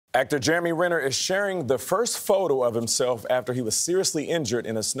Actor Jeremy Renner is sharing the first photo of himself after he was seriously injured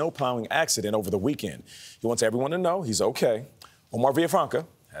in a snowplowing accident over the weekend. He wants everyone to know he's okay. Omar Villafranca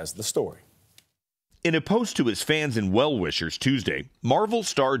has the story. In a post to his fans and well-wishers Tuesday, Marvel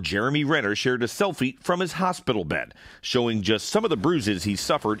star Jeremy Renner shared a selfie from his hospital bed, showing just some of the bruises he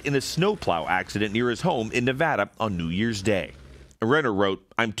suffered in a snowplow accident near his home in Nevada on New Year's Day. Renner wrote,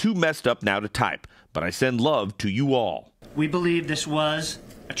 "I'm too messed up now to type, but I send love to you all." We believe this was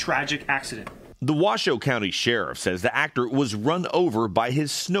a tragic accident. The Washoe County Sheriff says the actor was run over by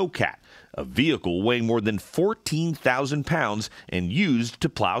his snowcat, a vehicle weighing more than 14,000 pounds and used to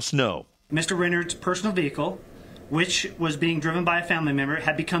plow snow. Mr. Renner's personal vehicle, which was being driven by a family member,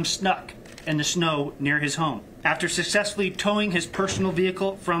 had become stuck in the snow near his home. After successfully towing his personal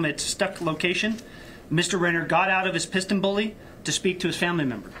vehicle from its stuck location, Mr. Renner got out of his piston bully to speak to his family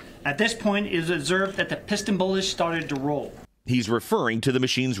member. At this point, it was observed that the piston bullies started to roll. He's referring to the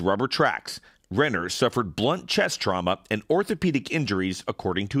machine's rubber tracks. Renner suffered blunt chest trauma and orthopedic injuries,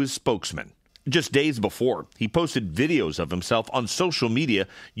 according to his spokesman. Just days before, he posted videos of himself on social media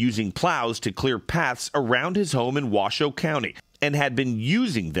using plows to clear paths around his home in Washoe County and had been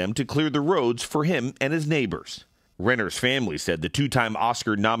using them to clear the roads for him and his neighbors. Renner's family said the two-time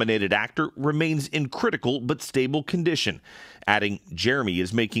Oscar-nominated actor remains in critical but stable condition, adding Jeremy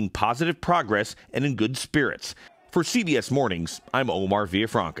is making positive progress and in good spirits. For CBS Mornings, I'm Omar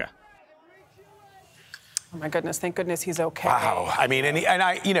Villafranca. Oh my goodness! Thank goodness he's okay. Wow. I mean,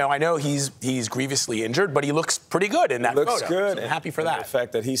 I know he's grievously injured, but he looks pretty good in that photo. Looks good. So I'm happy for and that. The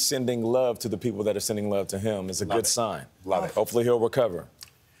fact that he's sending love to the people that are sending love to him is a good sign. Love it. Hopefully he'll recover.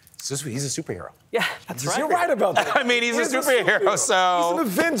 He's a superhero. Yeah, that's right. You're right about that. I mean, he's a superhero, so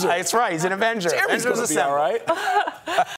he's an Avenger. That's right. He's an Avenger. Jeremy's going to be all right.